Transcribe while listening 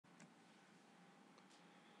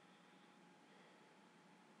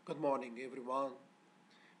Good morning, everyone.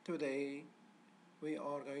 Today we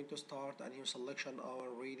are going to start a new selection of our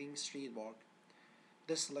reading street work.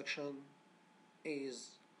 This selection is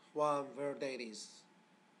Juan Verdades,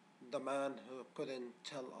 the man who couldn't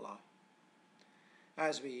tell a lie.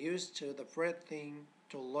 As we used to, the first thing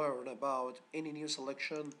to learn about any new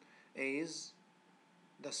selection is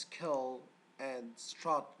the skill and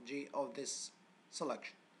strategy of this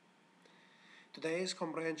selection. Today's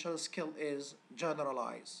comprehension skill is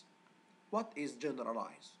generalize. What is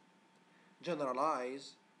generalize?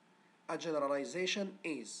 Generalize. A generalization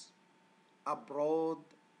is a broad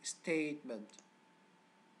statement.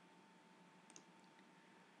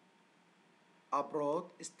 A broad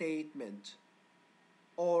statement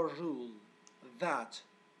or rule that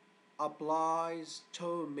applies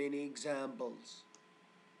to many examples.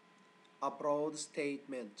 A broad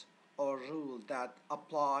statement or rule that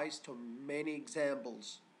applies to many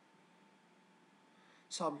examples.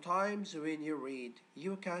 Sometimes when you read,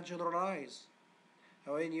 you can generalize.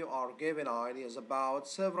 When you are given ideas about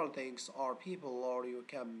several things or people, or you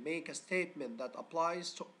can make a statement that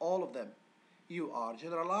applies to all of them, you are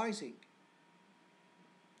generalizing.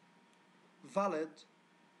 Valid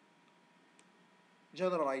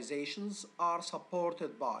generalizations are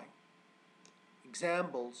supported by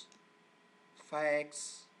examples,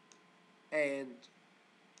 facts, and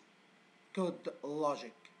good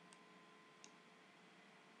logic.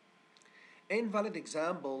 Invalid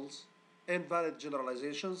examples, invalid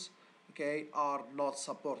generalizations, are not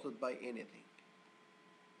supported by anything.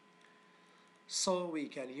 So we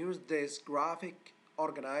can use this graphic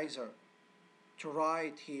organizer to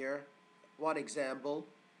write here one example,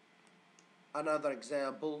 another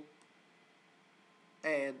example,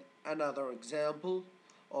 and another example,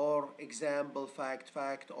 or example fact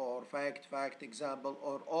fact, or fact fact example,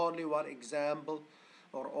 or only one example,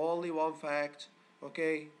 or only one fact,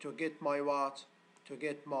 to get my what? To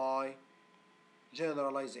get my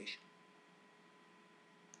generalization.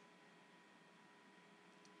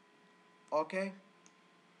 Okay?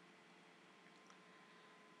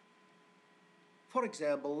 For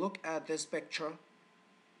example, look at this picture.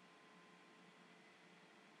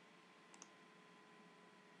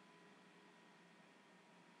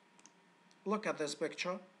 Look at this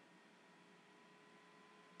picture.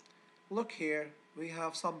 Look here, we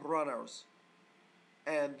have some runners,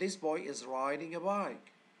 and this boy is riding a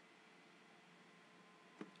bike.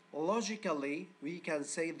 Logically, we can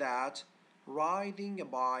say that riding a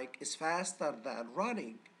bike is faster than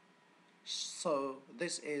running. So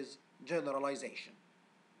this is generalization.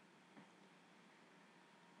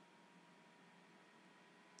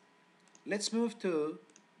 Let's move to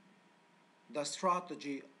the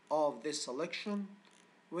strategy of this selection,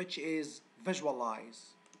 which is visualize.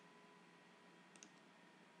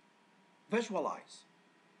 Visualize.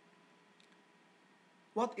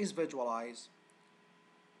 What is visualize?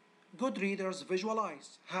 Good readers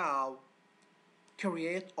visualize how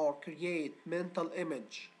create mental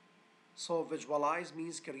image. So visualize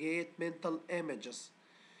means create mental images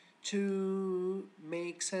to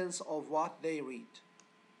make sense of what they read.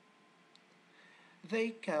 They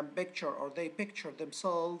can picture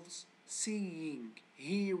themselves seeing,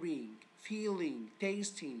 hearing, feeling,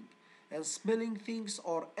 tasting, and smelling things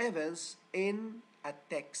or events in a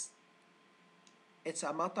text. It's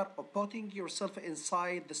a matter of putting yourself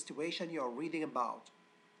inside the situation you are reading about.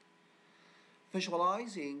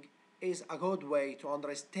 Visualizing is a good way to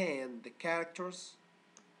understand the characters,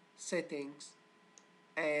 settings,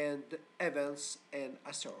 and events in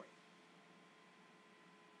a story.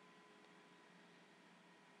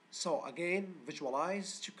 So again,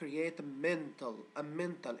 visualize to create a mental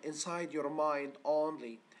inside your mind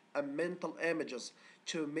only, a mental images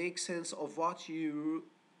to make sense of what you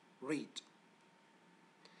read.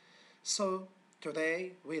 So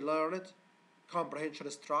today we learned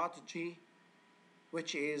comprehension strategy,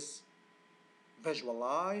 which is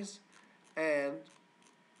visualize, and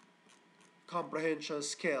comprehension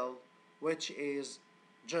skill, which is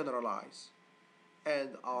generalize. And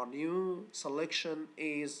our new selection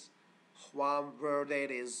is Juan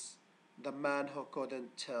Verdades, the man who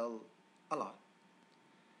couldn't tell a lie.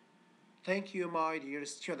 Thank you, my dear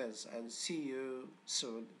students, and see you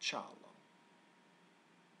soon, inshallah.